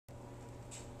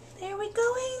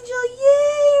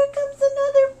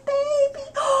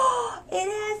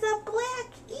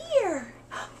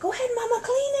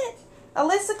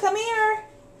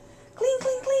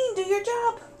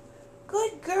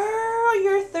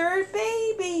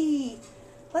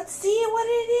Let's see what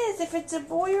it is, if it's a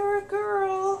boy or a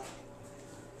girl.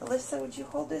 Alyssa, would you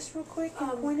hold this real quick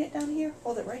and point it down here?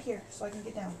 Hold it right here so I can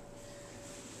get down.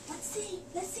 Let's see,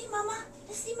 Mama.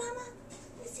 Let's see, Mama.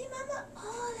 Let's see, Mama.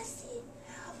 Oh, let's see.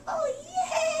 Oh,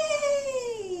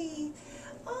 yay!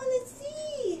 Oh, let's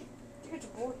see. Here's a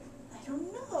boy. I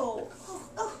don't know.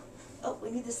 Oh, we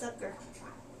need the sucker.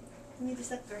 We need the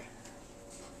sucker.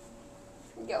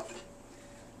 Go.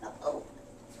 Oh.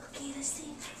 Okay, let's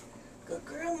see. Good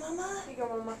girl, Mama. Here you go,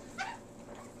 Mama.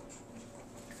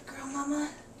 Good girl, Mama.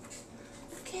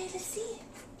 Okay, let's see.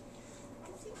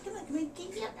 Come on, get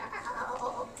it.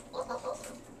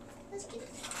 Let's get it.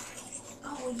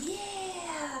 Oh,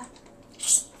 yeah.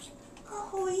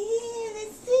 Oh, yeah,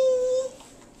 let's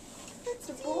see. It's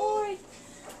a boy.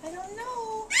 I don't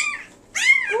know.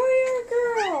 Boy or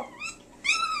girl?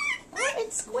 Oh,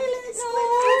 it's squealing, Let's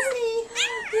see.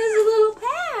 There's a little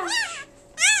patch.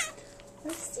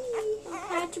 Let's see.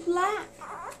 Patch black.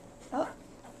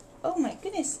 Oh my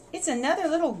goodness. It's another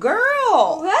little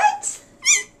girl. What?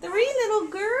 3 little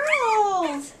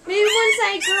girls. Maybe one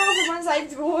side girls and one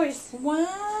side boys.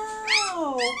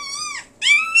 Wow.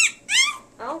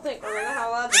 I don't think we're gonna have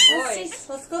a lot of boys.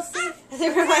 Let's go see. I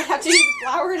think we might have to use the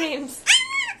flower names.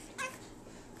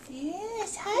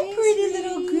 Yes. Hi, Hey, pretty sweetie.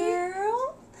 little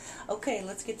girl. Okay,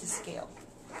 let's get the scale.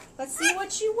 Let's see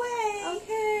what you weigh.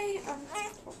 Okay. All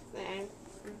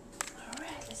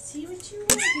right, let's see what you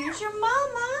weigh. Here's your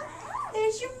mama.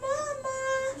 There's your mama.